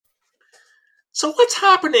So what's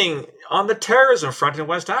happening on the terrorism front in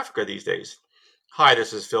West Africa these days? Hi,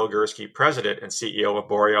 this is Phil Gursky, President and CEO of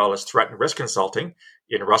Borealis Threat and Risk Consulting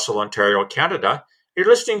in Russell, Ontario, Canada. You're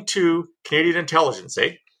listening to Canadian Intelligence,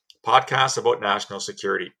 a podcast about national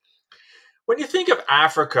security. When you think of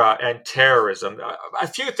Africa and terrorism, a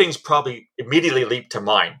few things probably immediately leap to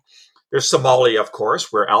mind. There's Somalia, of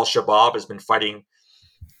course, where Al-Shabaab has been fighting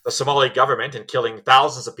the Somali government and killing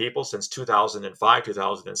thousands of people since 2005,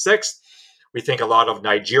 2006. We think a lot of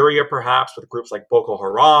Nigeria, perhaps, with groups like Boko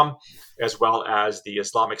Haram, as well as the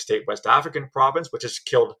Islamic State West African province, which has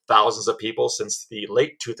killed thousands of people since the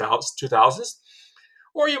late 2000s.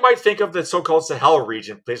 Or you might think of the so-called Sahel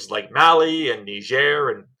region, places like Mali and Niger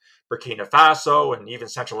and Burkina Faso and even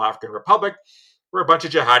Central African Republic, where a bunch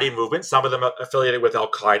of jihadi movements, some of them affiliated with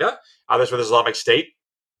Al-Qaeda, others with Islamic State,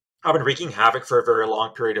 have been wreaking havoc for a very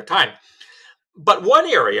long period of time. But one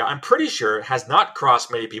area I'm pretty sure has not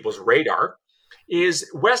crossed many people's radar is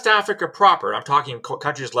West Africa proper. I'm talking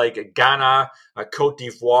countries like Ghana, Cote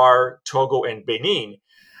d'Ivoire, Togo, and Benin.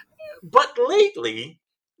 But lately,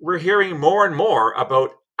 we're hearing more and more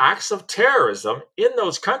about acts of terrorism in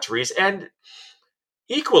those countries, and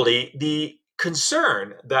equally the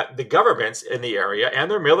concern that the governments in the area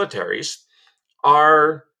and their militaries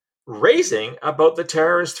are raising about the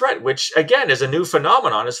terrorist threat, which again is a new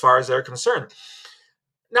phenomenon as far as they're concerned.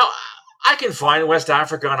 Now, I can find West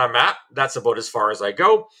Africa on a map. That's about as far as I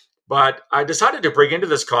go. But I decided to bring into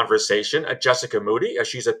this conversation Jessica Moody.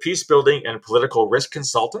 She's a peacebuilding and political risk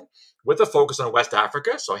consultant with a focus on West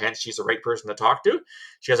Africa. So hence, she's the right person to talk to.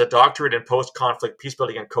 She has a doctorate in post-conflict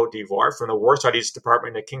peacebuilding in Cote d'Ivoire from the War Studies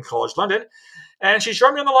Department at King College London. And she's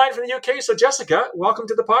joined me on the line from the UK. So Jessica, welcome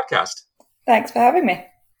to the podcast. Thanks for having me.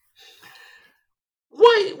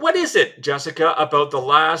 What is it, Jessica, about the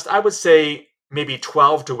last, I would say, maybe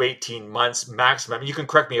 12 to 18 months maximum, you can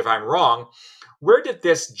correct me if I'm wrong, where did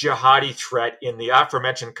this jihadi threat in the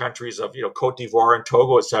aforementioned countries of, Cote d'Ivoire and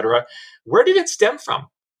Togo, et cetera, where did it stem from?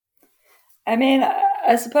 I mean,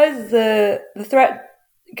 I suppose the threat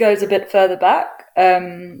goes a bit further back.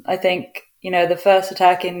 I think, the first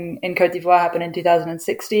attack in Cote d'Ivoire happened in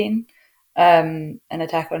 2016, an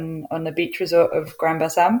attack on the beach resort of Grand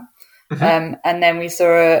Bassam. Mm-hmm. And then we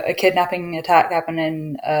saw a kidnapping attack happen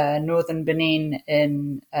in northern Benin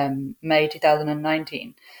in May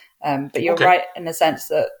 2019. But you're right in the sense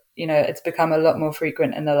that, it's become a lot more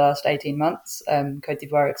frequent in the last 18 months. Cote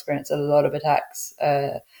d'Ivoire experienced a lot of attacks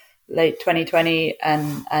late 2020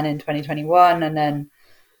 and in 2021. And then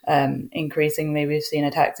increasingly, we've seen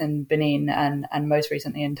attacks in Benin and most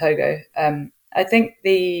recently in Togo. I think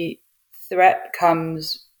the threat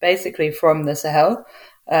comes basically from the Sahel.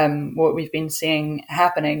 What we've been seeing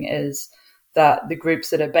happening is that the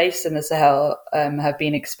groups that are based in the Sahel have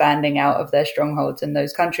been expanding out of their strongholds in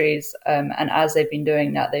those countries. And as they've been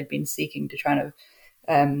doing that, they've been seeking to try to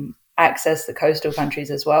access the coastal countries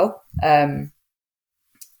as well.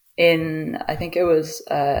 In, I think it was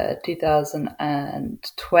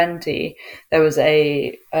 2020, there was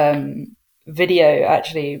a video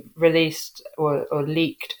actually released or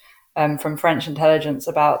leaked from French intelligence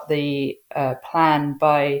about the plan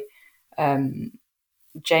by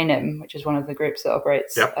JNIM, which is one of the groups that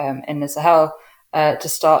operates in the Sahel, to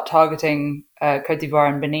start targeting Cote d'Ivoire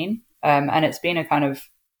and Benin. And it's been a kind of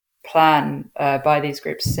plan by these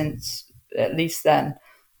groups since at least then.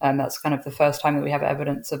 That's kind of the first time that we have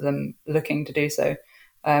evidence of them looking to do so.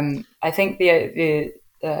 I think the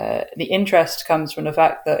interest comes from the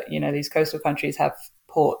fact that, these coastal countries have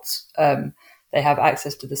ports. They have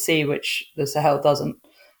access to the sea, which the Sahel doesn't.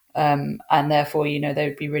 And therefore, they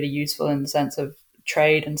would be really useful in the sense of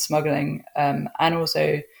trade and smuggling. And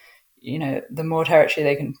also, the more territory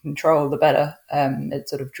they can control, the better. It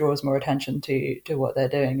sort of draws more attention to what they're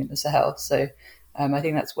doing in the Sahel. So I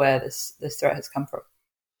think that's where this threat has come from.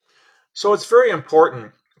 So it's very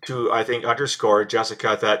important to, I think, underscore,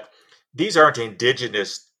 Jessica, that these aren't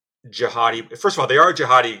indigenous jihadi. First of all, they are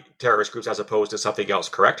jihadi terrorist groups as opposed to something else,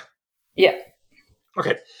 correct? Yeah.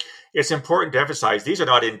 Okay. It's important to emphasize these are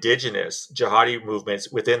not indigenous jihadi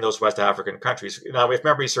movements within those West African countries. Now, if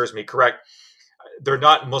memory serves me correct, they're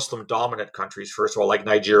not Muslim-dominant countries, first of all, like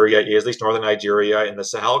Nigeria is, at least northern Nigeria and the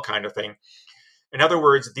Sahel kind of thing. In other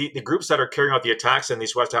words, the groups that are carrying out the attacks in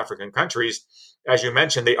these West African countries, as you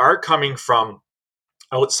mentioned, they are coming from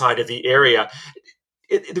outside of the area.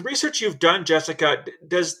 The research you've done, Jessica,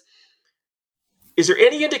 is there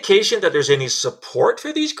any indication that there's any support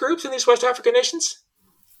for these groups in these West African nations?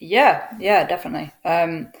 Yeah, definitely.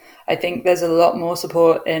 I think there's a lot more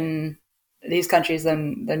support in these countries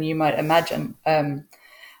than you might imagine.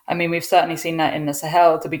 I mean, we've certainly seen that in the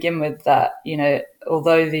Sahel to begin with, that,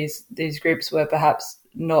 although these groups were perhaps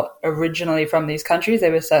not originally from these countries,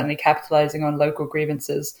 they were certainly capitalizing on local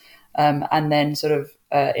grievances, and then sort of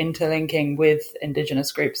interlinking with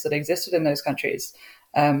indigenous groups that existed in those countries.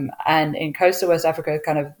 And in coastal West Africa,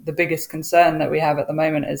 kind of the biggest concern that we have at the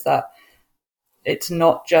moment is that it's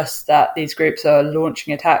not just that these groups are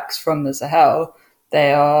launching attacks from the Sahel.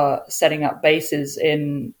 They are setting up bases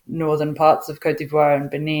in northern parts of Cote d'Ivoire and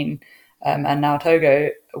Benin, and now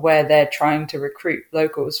Togo, where they're trying to recruit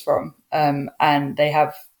locals from. And they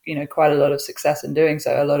have, quite a lot of success in doing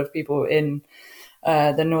so. A lot of people in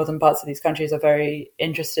the northern parts of these countries are very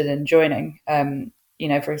interested in joining.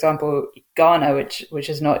 For example, Ghana, which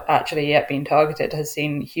has not actually yet been targeted, has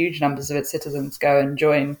seen huge numbers of its citizens go and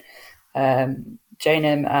join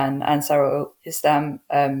Jainim and Ansar Islam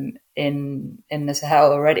in the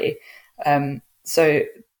Sahel already. So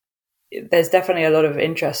there's definitely a lot of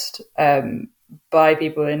interest by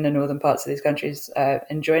people in the northern parts of these countries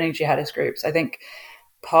in joining jihadist groups. I think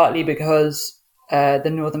partly because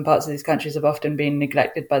the northern parts of these countries have often been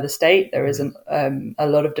neglected by the state. There isn't a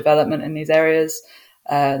lot of development in these areas.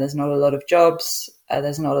 There's not a lot of jobs.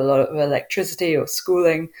 There's not a lot of electricity or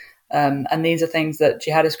schooling. And these are things that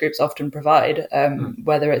jihadist groups often provide,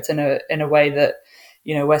 whether it's in a way that,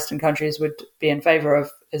 Western countries would be in favor of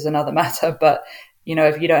is another matter. But,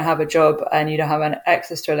 if you don't have a job and you don't have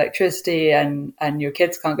access to electricity and your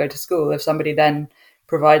kids can't go to school, if somebody then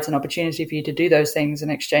provides an opportunity for you to do those things in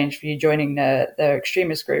exchange for you joining their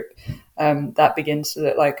extremist group, that begins to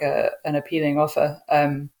look like an appealing offer.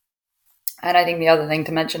 And I think the other thing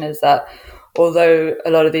to mention is that although a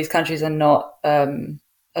lot of these countries are not,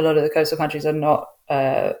 a lot of the coastal countries are not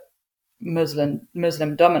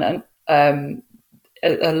Muslim dominant,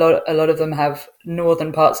 a lot of them have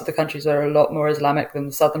northern parts of the countries that are a lot more Islamic than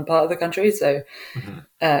the southern part of the country. So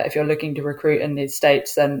if you're looking to recruit in these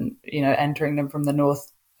states, then entering them from the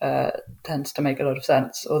north tends to make a lot of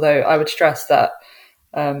sense. Although I would stress that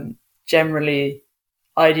generally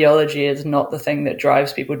ideology is not the thing that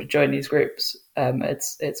drives people to join these groups.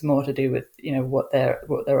 It's more to do with what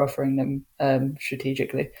they're offering them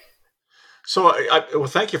strategically. So, well,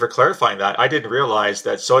 thank you for clarifying that. I didn't realize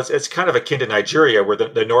that. So it's kind of akin to Nigeria, where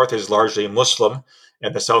the north is largely Muslim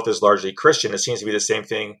and the south is largely Christian. It seems to be the same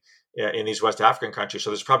thing in these West African countries. So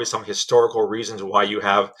there's probably some historical reasons why you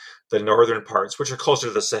have the northern parts, which are closer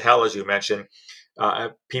to the Sahel, as you mentioned,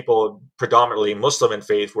 people predominantly Muslim in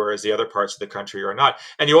faith, whereas the other parts of the country are not.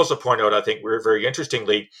 And you also point out, I think, very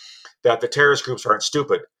interestingly, that the terrorist groups aren't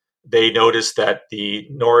stupid. They noticed that the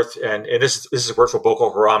north, and this has worked for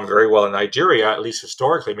Boko Haram very well in Nigeria, at least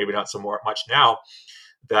historically, maybe not so much now,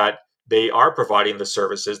 that they are providing the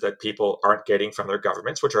services that people aren't getting from their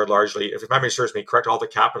governments, which are largely, if memory serves me correct, all the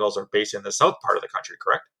capitals are based in the south part of the country,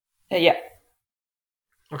 correct? Yeah.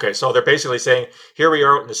 Okay, so they're basically saying, here we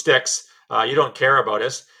are out in the sticks, you don't care about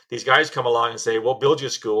us. These guys come along and say, we'll build you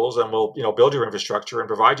schools and we'll build your infrastructure and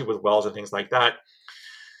provide you with wells and things like that.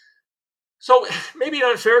 So maybe an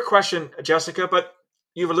unfair question, Jessica, but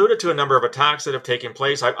you've alluded to a number of attacks that have taken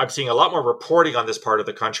place. I'm seeing a lot more reporting on this part of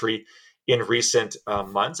the country in recent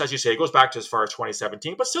months. As you say, it goes back to as far as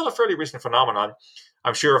 2017, but still a fairly recent phenomenon.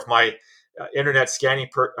 I'm sure if my internet scanning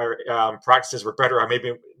practices were better, I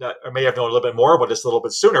may have known a little bit more about this a little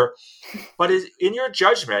bit sooner. But in your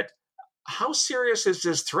judgment, how serious is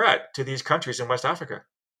this threat to these countries in West Africa?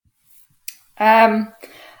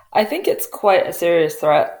 I think it's quite a serious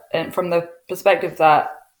threat, and from the perspective that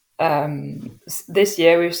this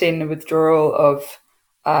year we've seen the withdrawal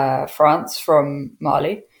of France from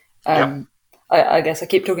Mali. I guess I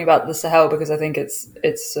keep talking about the Sahel because I think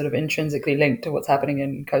it's sort of intrinsically linked to what's happening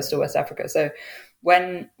in coastal West Africa. So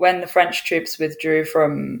when the French troops withdrew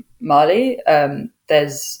from Mali,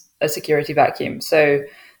 there's a security vacuum. So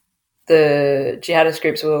the jihadist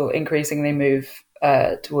groups will increasingly move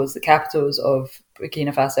towards the capitals of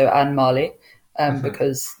Burkina Faso and Mali,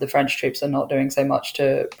 because the French troops are not doing so much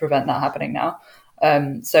to prevent that happening now.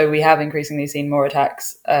 So we have increasingly seen more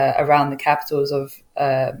attacks around the capitals of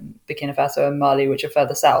Burkina Faso and Mali, which are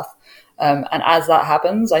further south. And as that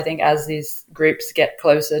happens, I think as these groups get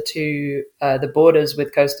closer to the borders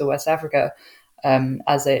with coastal West Africa,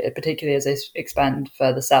 particularly as they expand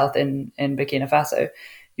further south in Burkina Faso,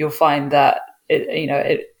 you'll find that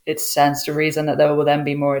it stands to reason that there will then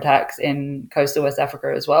be more attacks in coastal West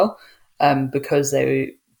Africa as well, because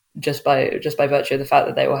they just by virtue of the fact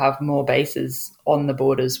that they will have more bases on the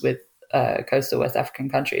borders with coastal West African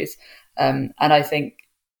countries, and I think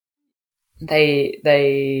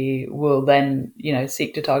they will then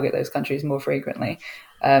seek to target those countries more frequently,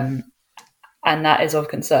 and that is of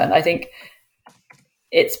concern. I think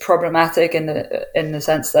it's problematic in the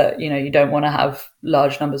sense that, you know, you don't want to have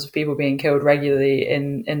large numbers of people being killed regularly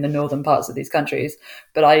in the northern parts of these countries.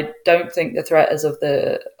 But I don't think the threat is of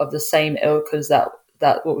the same ilk as that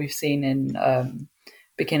what we've seen in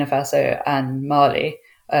Burkina Faso and Mali.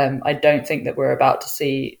 I don't think that we're about to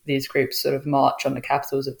see these groups sort of march on the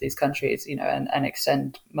capitals of these countries, you know, and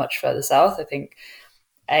extend much further south. I think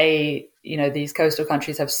you know, these coastal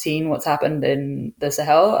countries have seen what's happened in the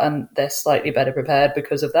Sahel, and they're slightly better prepared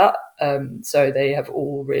because of that. So they have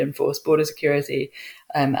all reinforced border security,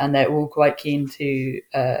 and they're all quite keen to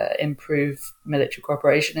improve military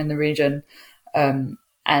cooperation in the region, and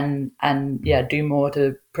do more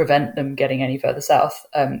to prevent them getting any further south.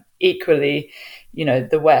 Equally, you know,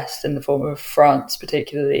 the West, in the form of France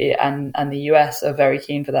particularly, and the US, are very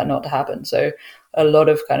keen for that not to happen. So a lot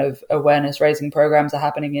of kind of awareness raising programs are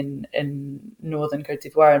happening in northern Cote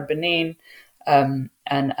d'Ivoire and Benin,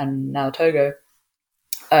 and now Togo,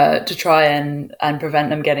 to try and prevent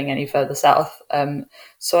them getting any further south.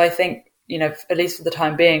 So I think, you know, at least for the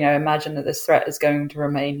time being, I imagine that this threat is going to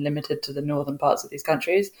remain limited to the northern parts of these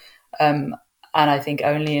countries. And I think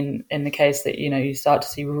only in the case that, you know, you start to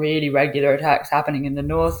see really regular attacks happening in the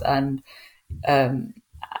north,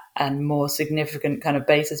 and more significant kind of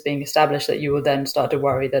bases being established, that you will then start to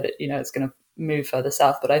worry that it's going to move further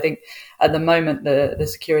south. But I think at the moment the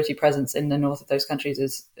security presence in the north of those countries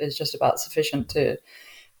is just about sufficient to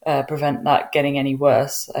prevent that getting any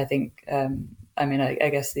worse. I think. I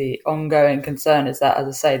guess the ongoing concern is that, as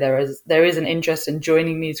I say, there is an interest in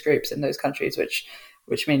joining these groups in those countries,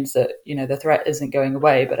 which means that, you know, the threat isn't going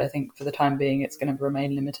away. But I think for the time being, it's going to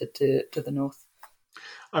remain limited to the north.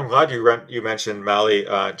 I'm glad you mentioned Mali,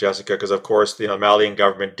 Jessica, because of course the Malian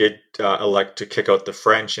government did elect to kick out the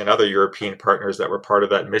French and other European partners that were part of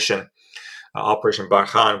that mission, Operation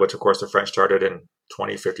Barkhane, which of course the French started in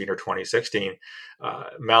 2015 or 2016.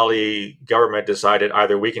 Mali government decided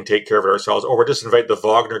either we can take care of it ourselves, or we'll just invite the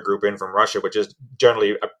Wagner group in from Russia, which is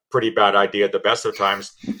generally a pretty bad idea at the best of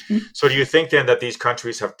times. So do you think then that these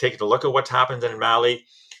countries have taken a look at what's happened in Mali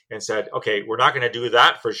and said, okay, we're not going to do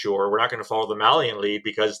that for sure. We're not going to follow the Malian lead,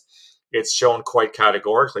 because it's shown quite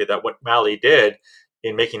categorically that what Mali did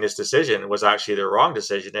in making this decision was actually the wrong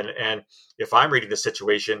decision. And if I'm reading the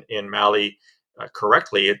situation in Mali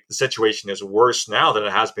correctly, the situation is worse now than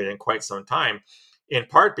it has been in quite some time, in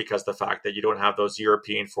part because the fact that you don't have those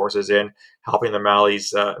European forces in helping the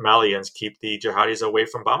Malians keep the jihadis away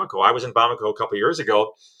from Bamako. I was in Bamako a couple of years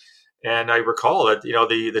ago, and I recall that, you know,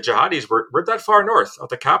 the jihadis were that far north of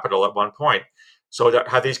the capital at one point. So that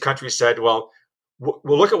have these countries said, well,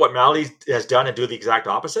 we'll look at what Mali has done and do the exact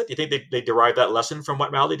opposite? Do you think they derive that lesson from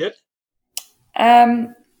what Mali did?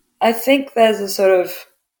 I think there's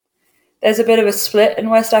a bit of a split in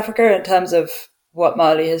West Africa in terms of what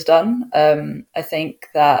Mali has done. I think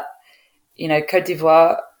that, you know, Cote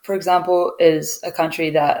d'Ivoire, for example, is a country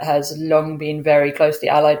that has long been very closely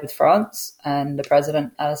allied with France, and the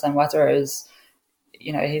president, Alassane Ouattara, is,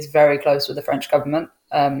 you know, he's very close with the French government.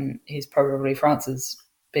 He's probably France's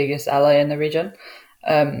biggest ally in the region.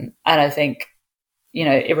 And I think, you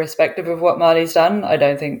know, irrespective of what Mali's done, I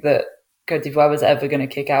don't think that Cote d'Ivoire was ever going to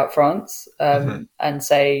kick out France and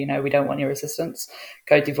say, you know, we don't want your assistance.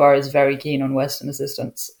 Cote d'Ivoire is very keen on Western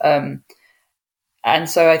assistance. And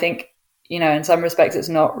so I think, you know, in some respects, it's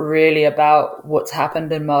not really about what's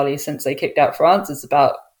happened in Mali since they kicked out France. It's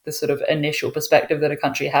about the sort of initial perspective that a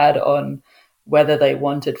country had on whether they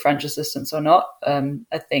wanted French assistance or not.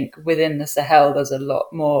 I think within the Sahel, there's a lot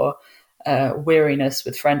more weariness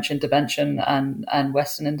with French intervention and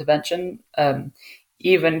Western intervention.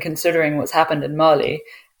 Even considering what's happened in Mali,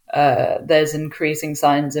 there's increasing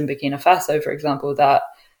signs in Burkina Faso, for example, that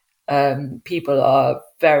people are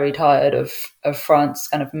very tired of France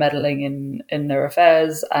kind of meddling in their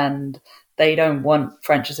affairs, and they don't want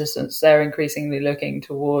French assistance. They're increasingly looking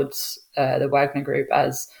towards the Wagner Group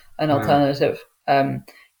as an alternative,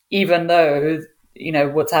 even though, you know,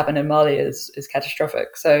 what's happened in Mali is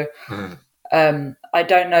catastrophic. So I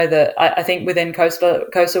don't know that. I think within coastal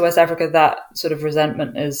West Africa, that sort of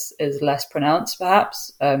resentment is less pronounced,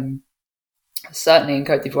 perhaps. Certainly in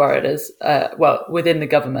Cote d'Ivoire, it is. Well, within the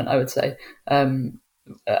government, I would say.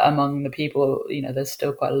 Among the people, you know, there's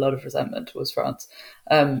still quite a lot of resentment towards France.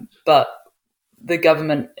 But the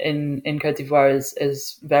government in Cote d'Ivoire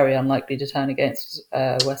is very unlikely to turn against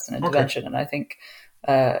Western intervention, and I think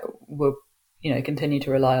we'll, you know, continue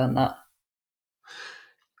to rely on that.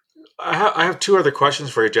 I have two other questions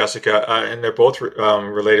for you, Jessica, and they're both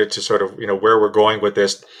related to sort of, you know, where we're going with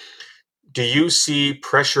this. Do you see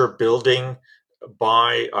pressure building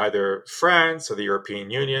by either France or the European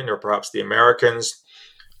Union or perhaps the Americans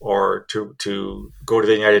or to go to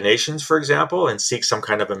the United Nations, for example, and seek some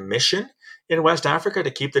kind of a mission in West Africa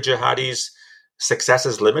to keep the jihadis'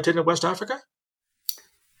 successes limited in West Africa?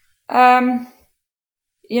 I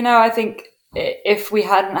think if we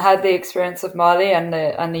hadn't had the experience of Mali and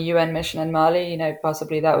the UN mission in Mali,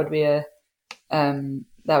 possibly that would be a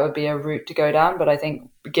route to go down. But I think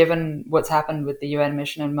given what's happened with the UN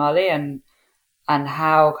mission in Mali and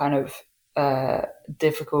how kind of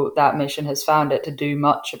difficult that mission has found it to do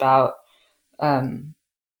much about,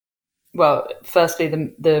 firstly,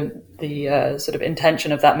 the sort of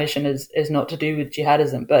intention of that mission is not to do with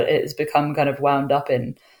jihadism, but it has become kind of wound up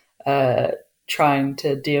in trying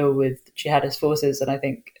to deal with jihadist forces, and I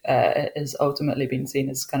think has ultimately been seen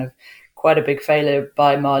as kind of quite a big failure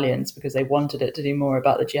by Malians because they wanted it to do more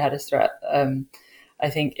about the jihadist threat. I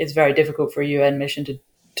think it's very difficult for a UN mission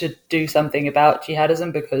to do something about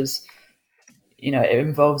jihadism because it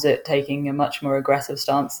involves it taking a much more aggressive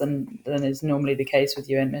stance than is normally the case with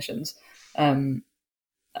UN missions. I'm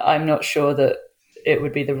not sure that it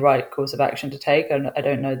would be the right course of action to take, and I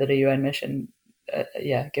don't know that a UN mission,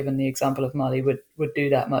 given the example of Mali, would do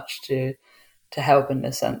that much to help in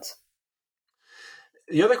this sense.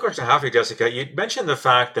 The other question I have for you, Jessica, you mentioned the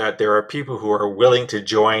fact that there are people who are willing to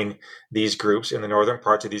join these groups in the northern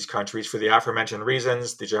parts of these countries for the aforementioned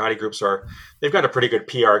reasons. The jihadi groups they've got a pretty good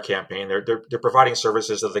PR campaign. They're providing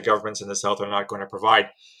services that the governments in the south are not going to provide.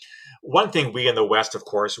 One thing we in the West, of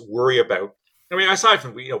course, worry about, I mean, aside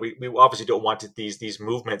from, we obviously don't want these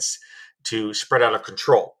movements to spread out of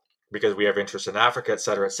control because we have interests in Africa, et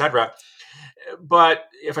cetera, et cetera. But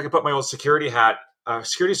if I could put my old security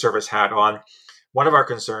service hat on, one of our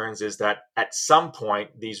concerns is that at some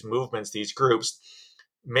point, these movements, these groups,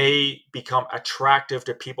 may become attractive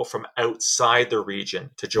to people from outside the region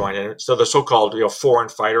to join in. So the so-called foreign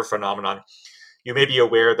fighter phenomenon. You may be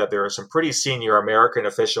aware that there are some pretty senior American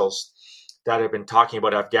officials that have been talking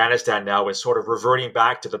about Afghanistan now as sort of reverting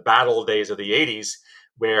back to the battle days of the 80s,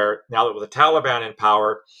 where now that with the Taliban in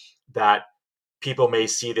power, that people may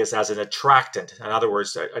see this as an attractant. In other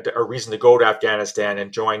words, a reason to go to Afghanistan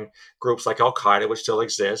and join groups like Al-Qaeda, which still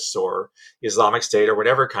exists, or Islamic State, or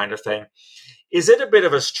whatever kind of thing. Is it a bit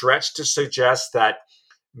of a stretch to suggest that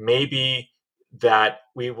maybe that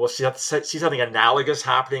we will see something analogous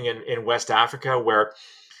happening in West Africa, where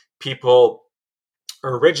people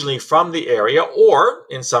are originally from the area, or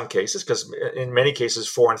in some cases, because in many cases,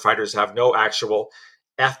 foreign fighters have no actual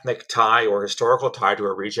ethnic tie or historical tie to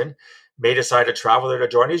a region, may decide to travel there to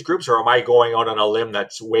join these groups? Or am I going out on a limb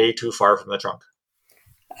that's way too far from the trunk?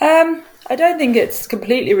 I don't think it's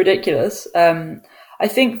completely ridiculous. I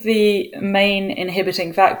think the main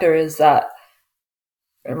inhibiting factor is that,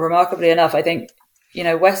 remarkably enough, I think,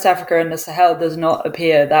 West Africa and the Sahel does not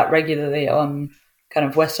appear that regularly on kind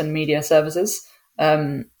of Western media services.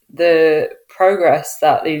 The progress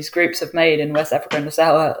that these groups have made in West Africa and the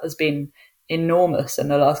Sahel has been enormous in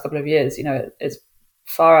the last couple of years. It's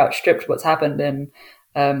far outstripped what's happened in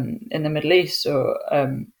the Middle East, or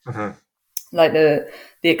like the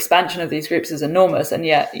expansion of these groups is enormous, and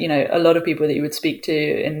yet a lot of people that you would speak to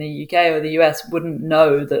in the UK or the US wouldn't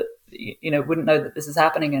know that this is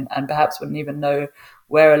happening, and perhaps wouldn't even know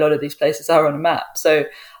where a lot of these places are on a map. So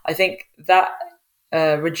I think that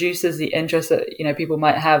reduces the interest that people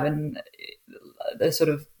might have in the sort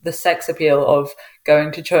of the sex appeal of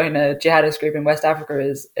going to join a jihadist group in West Africa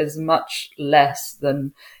is much less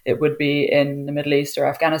than it would be in the Middle East or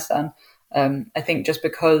Afghanistan. I think just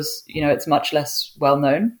because it's much less well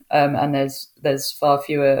known, and there's far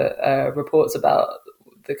fewer reports about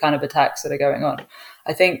the kind of attacks that are going on.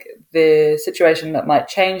 I think the situation that might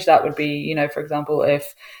change that would be, for example,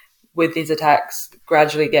 if with these attacks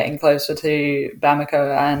gradually getting closer to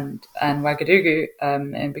Bamako and Ouagadougou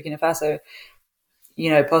in Burkina Faso,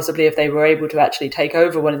 possibly if they were able to actually take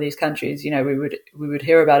over one of these countries, we would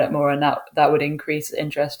hear about it more, and that would increase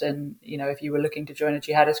interest in, if you were looking to join a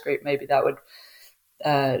jihadist group, maybe that would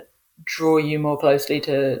draw you more closely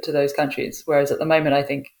to those countries. Whereas at the moment, I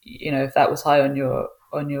think, if that was high on your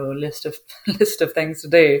list of things to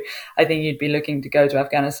do, I think you'd be looking to go to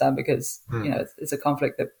Afghanistan because it's a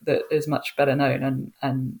conflict that is much better known,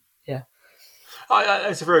 and yeah.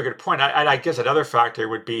 That's a very good point. I guess another factor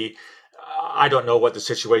would be, I don't know what the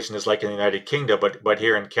situation is like in the United Kingdom, but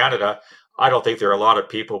here in Canada, I don't think there are a lot of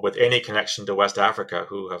people with any connection to West Africa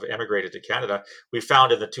who have emigrated to Canada. We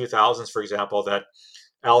found in the 2000s, for example, that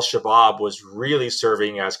Al-Shabaab was really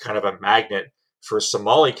serving as kind of a magnet for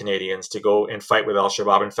Somali Canadians to go and fight with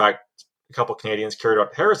Al-Shabaab. In fact, a couple of Canadians carried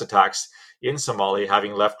out terrorist attacks in Somalia,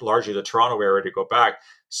 having left largely the Toronto area to go back.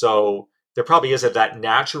 So there probably isn't that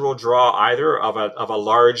natural draw either of a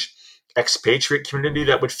large expatriate community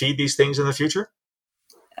that would feed these things in the future?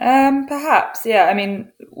 Perhaps, yeah. I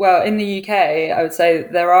mean, well, in the UK, I would say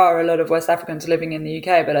there are a lot of West Africans living in the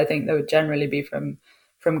UK, but I think they would generally be from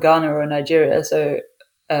Ghana or Nigeria, so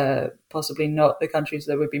possibly not the countries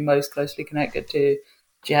that would be most closely connected to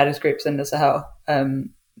jihadist groups in the Sahel.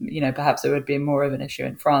 Perhaps it would be more of an issue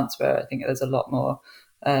in France, where I think there's a lot more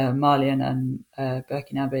Malian and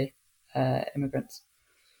Burkinabe immigrants.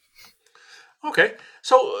 Okay.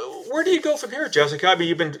 So where do you go from here, Jessica? I mean,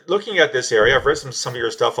 you've been looking at this area. I've read some of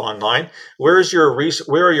your stuff online. Where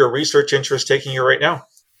are your research interests taking you right now?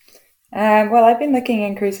 Well, I've been looking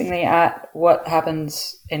increasingly at what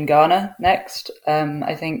happens in Ghana next.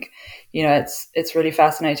 I think, it's really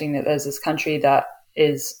fascinating that there's this country that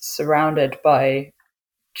is surrounded by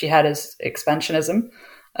jihadist expansionism,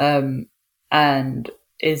 and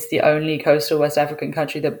is the only coastal West African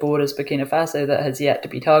country that borders Burkina Faso that has yet to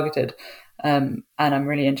be targeted. And I'm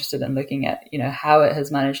really interested in looking at, how it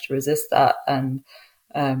has managed to resist that, and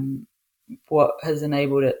what has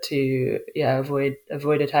enabled it to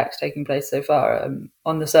avoid attacks taking place so far.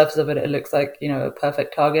 On the surface of it, it looks like, a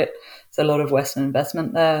perfect target. There's a lot of Western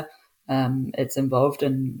investment there. It's involved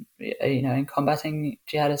in combating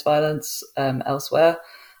jihadist violence elsewhere.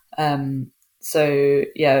 So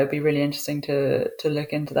it'd be really interesting to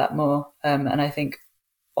look into that more. And I think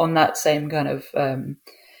on that same kind of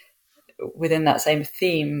within that same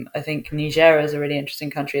theme, I think Niger is a really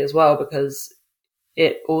interesting country as well, because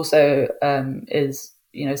it also is,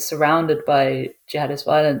 surrounded by jihadist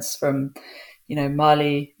violence from,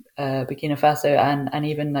 Mali, Burkina Faso, and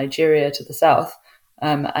even Nigeria to the south.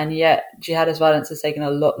 And yet jihadist violence has taken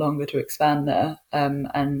a lot longer to expand there.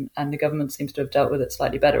 And the government seems to have dealt with it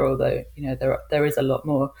slightly better, although, there is a lot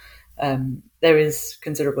more. There is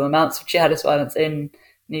considerable amounts of jihadist violence in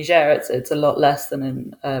Niger. It's a lot less than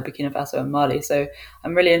in Burkina Faso and Mali. So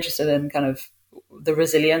I'm really interested in kind of the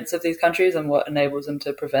resilience of these countries and what enables them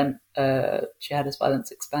to prevent jihadist violence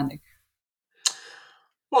expanding.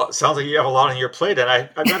 Well, it sounds like you have a lot on your plate, and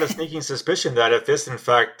I've got a sneaking suspicion that if this, in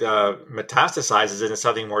fact, metastasizes into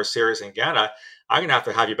something more serious in Ghana, I'm going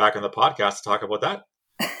to have you back on the podcast to talk about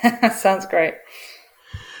that. Sounds great.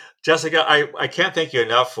 Jessica, I can't thank you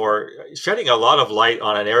enough for shedding a lot of light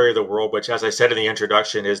on an area of the world which, as I said in the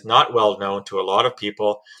introduction, is not well known to a lot of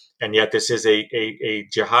people. And yet this is a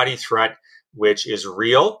jihadi threat which is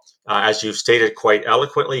real. As you've stated quite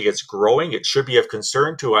eloquently, it's growing. It should be of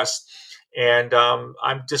concern to us. And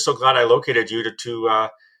I'm just so glad I located you to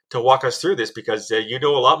walk us through this, because you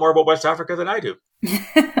know a lot more about West Africa than I do.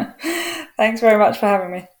 Thanks very much for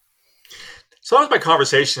having me. So that was my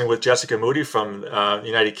conversation with Jessica Moody from the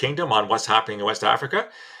United Kingdom on what's happening in West Africa.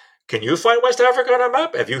 Can you find West Africa on a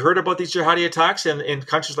map? Have you heard about these jihadi attacks in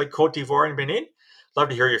countries like Cote d'Ivoire and Benin? Love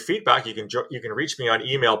to hear your feedback. You can reach me on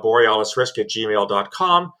email,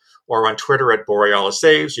 borealisrisk@gmail.com, or on Twitter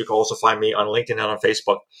 @BorealisSaves. You can also find me on LinkedIn and on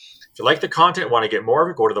Facebook. If you like the content and want to get more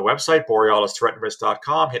of it, go to the website,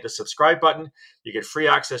 borealisthreatandrisk.com, hit the subscribe button. You get free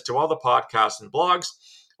access to all the podcasts and blogs.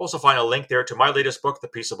 Also find a link there to my latest book, The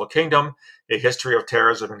Peaceable Kingdom, A History of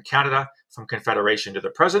Terrorism in Canada from Confederation to the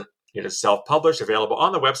Present. It is self-published, available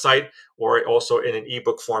on the website, or also in an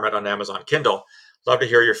ebook format on Amazon Kindle. Love to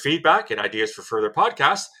hear your feedback and ideas for further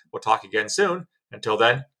podcasts. We'll talk again soon. Until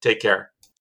then, take care.